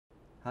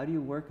How do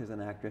you work as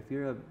an actor? If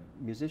you're a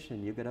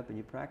musician, you get up and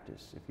you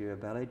practice. If you're a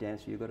ballet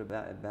dancer, you go to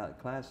ballet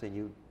class and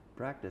you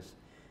practice.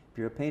 If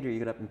you're a painter, you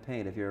get up and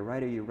paint. If you're a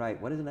writer, you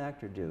write. What does an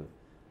actor do?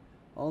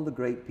 All the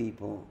great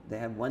people, they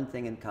have one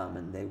thing in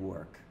common: they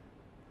work.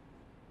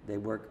 They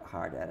work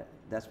hard at it.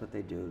 That's what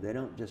they do. They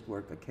don't just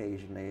work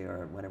occasionally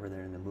or whenever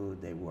they're in the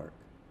mood, they work.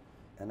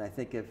 And I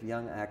think if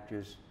young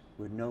actors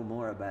would know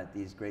more about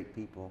these great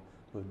people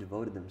who have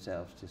devoted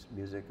themselves to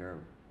music or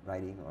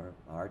writing or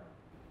art,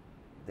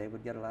 they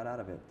would get a lot out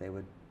of it. They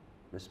would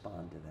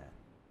respond to that.